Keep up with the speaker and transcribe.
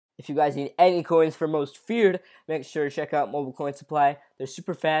If you guys need any coins for Most Feared, make sure to check out Mobile Coin Supply. They're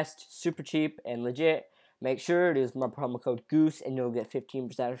super fast, super cheap, and legit. Make sure to use my promo code GOOSE and you'll get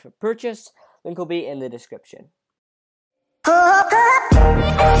 15% off your purchase. Link will be in the description.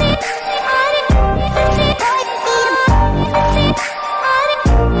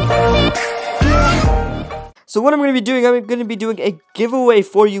 So what I'm going to be doing a giveaway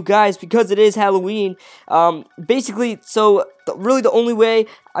for you guys because it is Halloween. Basically, really the only way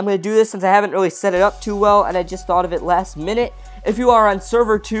I'm going to do this, since I haven't really set it up too well and I just thought of it last minute. If you are on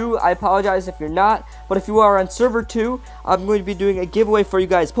server 2, I apologize if you're not, but if you are on server 2, I'm going to be doing a giveaway for you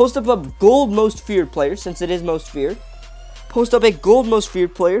guys. Post up a gold Most Feared player, since it is Most Feared. Post up a gold Most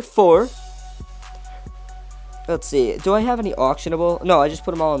Feared player for... Let's see, do I have any auctionable? No, I just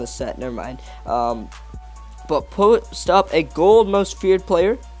put them all in the set, never mind. But post up a gold Most Feared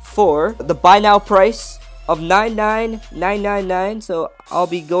player for the buy now price of $99,999. So I'll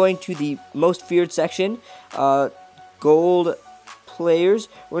be going to the Most Feared section, gold players.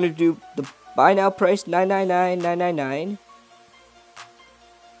 We're going to do the buy now price $999,999.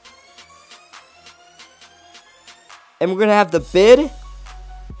 And we're going to have the bid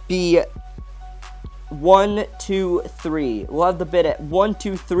be 1, 2, 3. We'll have the bid at 1,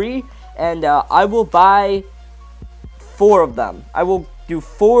 2, 3, and I will buy 4 of them. I will do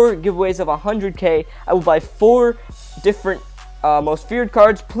 4 giveaways of 100K. I will buy 4 different Most Feared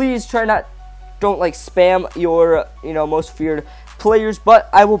cards. Please don't like spam your Most Feared players, but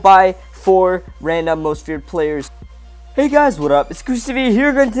I will buy 4 random Most Feared players. Hey guys, what up? It's Goose TV here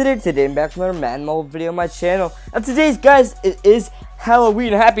again today. I'm back with another Madden mobile video on my channel. And today's, guys, it is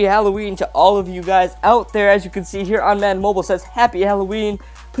Halloween. Happy Halloween to all of you guys out there. As you can see here on Madden Mobile, it says Happy Halloween.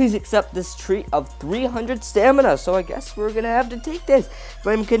 Please accept this treat of 300 stamina. So I guess we're gonna have to take this.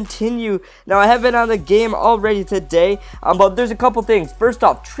 Let me continue. Now I have been on the game already today, but there's a couple things. First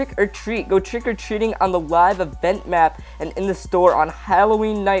off, trick or treat. Go trick or treating on the live event map and in the store on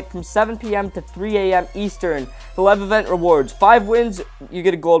Halloween night from 7 p.m. to 3 a.m. Eastern. The live event rewards: 5 wins, you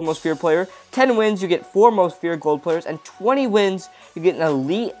get a gold Most Feared player. 10 wins, you get 4 Most Feared gold players, and 20 wins, you get an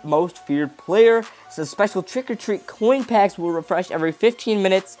elite Most Feared player. So special trick or treat coin packs will refresh every 15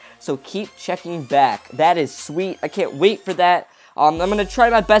 minutes, so keep checking back. That is sweet. I can't wait for that. I'm gonna try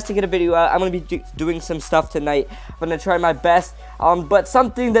my best to get a video out. I'm gonna be doing some stuff tonight. I'm gonna try my best. But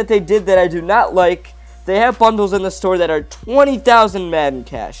something that they did that I do not like, they have bundles in the store that are 20,000 Madden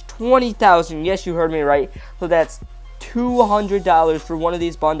cash. 20,000. Yes, you heard me right. So that's $200 for one of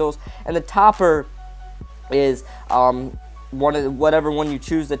these bundles, and the topper is whatever one you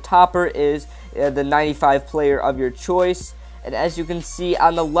choose. The topper is the 95 player of your choice, and as you can see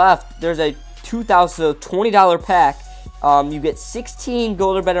on the left, there's a $20 pack. You get 16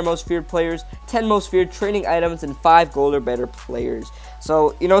 gold or better Most Feared players, 10 Most Feared training items, and 5 gold or better players.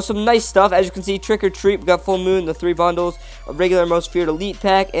 So, some nice stuff. As you can see, Trick or Treat, we got Full Moon, the 3 bundles, a regular Most Feared Elite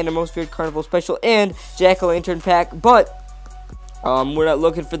pack, and a Most Feared Carnival Special, and Jack-o'-lantern pack. But we're not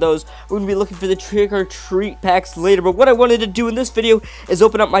looking for those. We're going to be looking for the Trick or Treat packs later. But what I wanted to do in this video is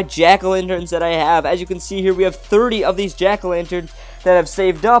open up my Jack-o'-lanterns that I have. As you can see here, we have 30 of these Jack-o'-lanterns that I've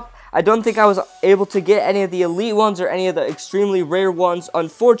saved up. I don't think I was able to get any of the elite ones or any of the extremely rare ones,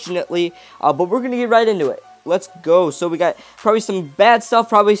 unfortunately. But we're going to get right into it. Let's go. So we got probably some bad stuff,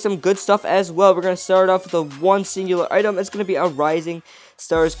 probably some good stuff as well. We're going to start off with the one singular item. It's going to be a Rising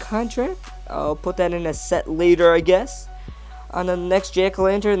Stars contract. I'll put that in a set later, I guess. On the next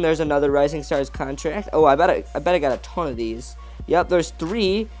Jack-o'-lantern, there's another Rising Stars contract. Oh, I bet I got a ton of these. Yep, there's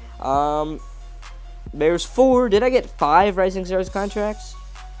 3. There's 4. Did I get 5 Rising Stars contracts?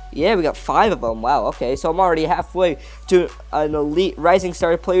 Yeah, we got 5 of them. Wow, okay. So I'm already halfway to an elite Rising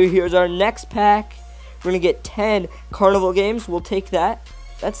Star player. Here's our next pack. We're going to get 10 Carnival games. We'll take that.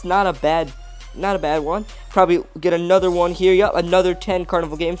 That's not a bad one. Probably get another one here. Yep, another 10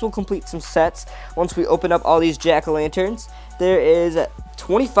 Carnival games. We'll complete some sets once we open up all these Jack-o'-lanterns. There is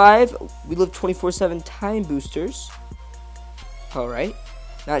 25. We live 24/7 time boosters. All right.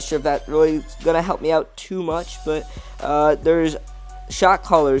 Not sure if that really is going to help me out too much, but there's Shot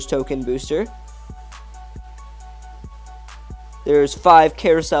Callers token booster. There's 5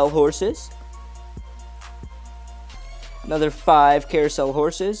 Carousel Horses. Another 5 Carousel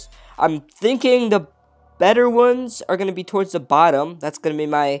Horses. I'm thinking the better ones are going to be towards the bottom. That's going to be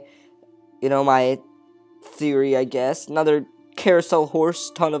my, my theory, I guess. Another Carousel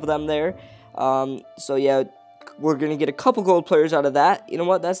Horse, ton of them there. So yeah, we're going to get a couple gold players out of that. You know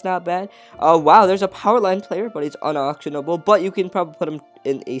what? That's not bad. Wow, there's a Powerline player, but it's unauctionable. But you can probably put him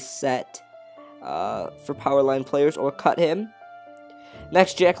in a set for Powerline players or cut him.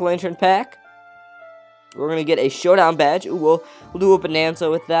 Next Jack-o'-lantern pack. We're going to get a showdown badge. Ooh, we'll do a bonanza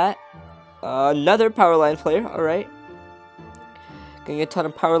with that. Another power line player. All right. Gonna get a ton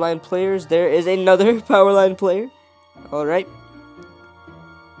of power line players. There is another power line player. All right.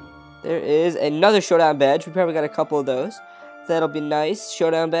 There is another showdown badge. We probably got a couple of those. That'll be nice.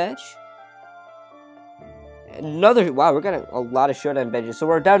 Showdown badge. Another. Wow, we're getting a lot of showdown badges. So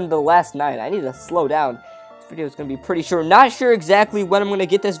we're down to the last 9. I need to slow down. This video is going to be pretty short. Not sure exactly when I'm going to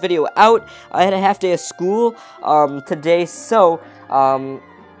get this video out. I had a half day of school today. So, I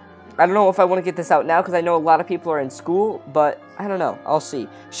don't know if I want to get this out now because I know a lot of people are in school. But, I don't know. I'll see.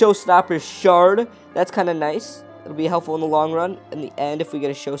 Showstopper Shard. That's kind of nice. It'll be helpful in the long run. In the end, if we get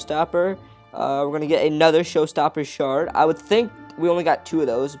a Showstopper, we're going to get another Showstopper Shard. I would think we only got 2 of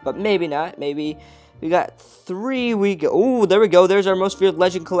those, but maybe not. Maybe we got 3. Oh, there we go. There's our most feared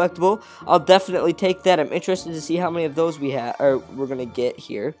legend collectible. I'll definitely take that. I'm interested to see how many of those we're going to get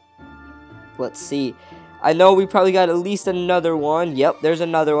here. Let's see. I know we probably got at least another one. Yep, there's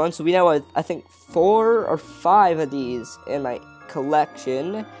another one. So we now have, I think, 4 or 5 of these in my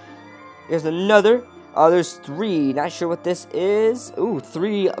collection. There's another. There's 3. Not sure what this is. Ooh,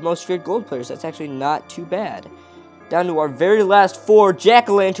 3 most feared gold players. That's actually not too bad. Down to our very last 4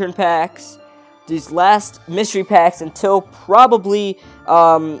 jack-o'-lantern packs. These last mystery packs until probably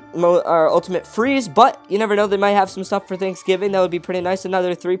our ultimate freeze. But you never know. They might have some stuff for Thanksgiving. That would be pretty nice.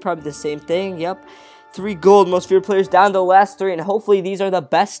 Another 3. Probably the same thing. Yep. 3 gold most feared players down to the last 3. And hopefully these are the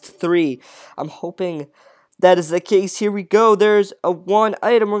best 3. I'm hoping that is the case. Here we go. There's a 1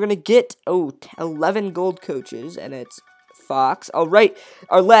 item we're going to get. Oh, 11 gold coaches, and it's Fox. All right,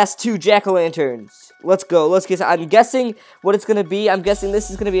 our last 2 jack-o'-lanterns. Let's go. Let's get. I'm guessing what it's going to be. I'm guessing this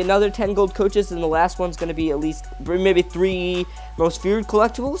is going to be another 10 gold coaches, and the last one's going to be at least maybe 3 most feared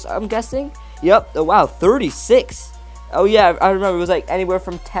collectibles, I'm guessing. Yep. Oh, wow, 36. Oh, yeah, I remember. It was like anywhere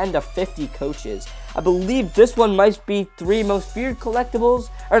from 10 to 50 coaches. I believe this one might be 3 most feared collectibles,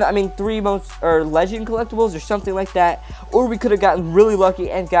 or I mean 3 most legend collectibles or something like that. Or we could have gotten really lucky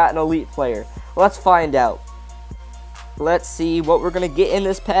and got an elite player. Let's find out. Let's see what we're gonna get in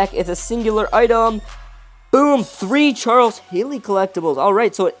this pack. It's a singular item. Boom! 3 Charles Haley collectibles.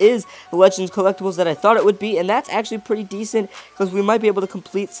 Alright, so it is the Legends collectibles that I thought it would be, and that's actually pretty decent because we might be able to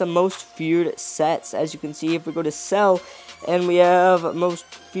complete some most feared sets. As you can see, if we go to sell, and we have most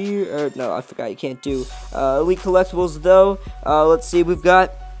feared, or no, I forgot, you can't do elite collectibles though. Let's see, we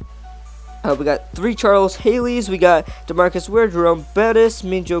got 3 Charles Haleys, we got DeMarcus Ware, Jerome Bettis,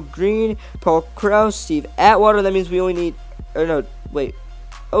 Minjo Green, Paul Krause, Steve Atwater. That means we only need, or no, wait,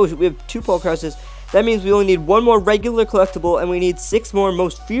 oh, we have 2 Paul Krauses. That means we only need 1 more regular collectible, and we need 6 more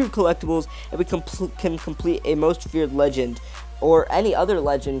most feared collectibles, and we can complete a most feared legend, or any other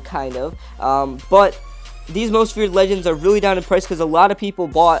legend, kind of. But these most feared legends are really down in price because a lot of people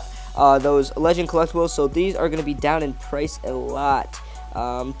bought those legend collectibles, so these are going to be down in price a lot.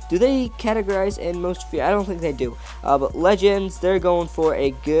 Do they categorize in most feared? I don't think they do. But legends, they're going for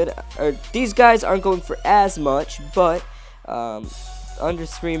a good, or these guys aren't going for as much, but under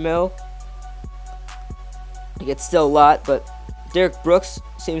 3 mil. It's still a lot, but Derek Brooks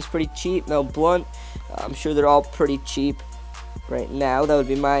seems pretty cheap. Mel Blunt, I'm sure they're all pretty cheap right now. That would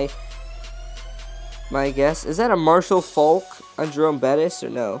be my guess. Is that a Marshall Falk on Jerome Bettis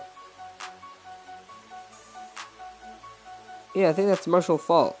or no? Yeah, I think that's Marshall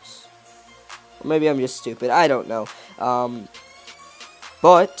Falks. Or maybe I'm just stupid. I don't know.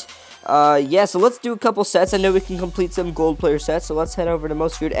 Yeah, so let's do a couple sets. I know we can complete some gold player sets, so let's head over to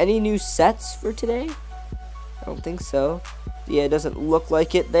most feared. Any new sets for today? I don't think so. Yeah, it doesn't look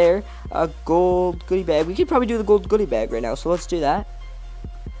like it there. Gold goodie bag. We could probably do the gold goodie bag right now, so let's do that.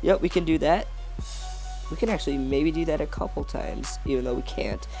 Yep, we can do that. We can actually maybe do that a couple times, even though we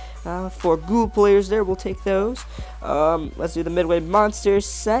can't. 4 ghoul players there, we'll take those. Let's do the Midway Monsters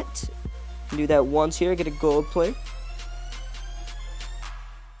set. Do that once here, get a gold player.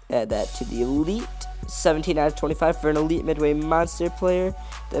 Add that to the elite. 17 out of 25 for an elite Midway Monster player.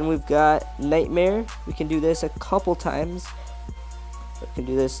 Then we've got Nightmare. We can do this a couple times. We can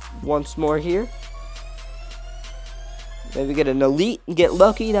do this once more here. Maybe get an elite and get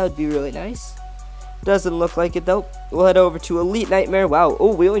lucky. That would be really nice. Doesn't look like it though. We'll head over to Elite Nightmare. Wow.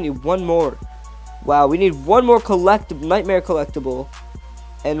 Oh, we only need 1 more. Wow, we need 1 more Nightmare collectible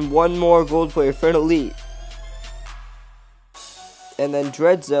and 1 more gold player for an elite. And then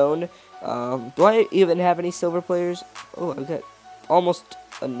Dread Zone. Do I even have any silver players? Oh, I've got almost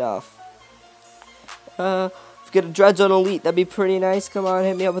enough. If we get a Dread Zone elite, that'd be pretty nice. Come on,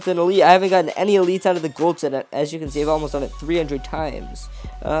 hit me up with an elite. I haven't gotten any elites out of the gold set. As you can see, I've almost done it 300 times.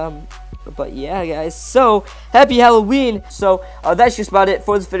 But yeah, guys, so happy Halloween. So that's just about it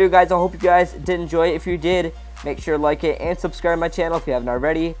for this video, guys. I hope you guys did enjoy it. If you did, make sure to like it and subscribe to my channel if you haven't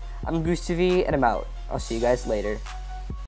already. I'm Goose TV, and I'm out. I'll see you guys later.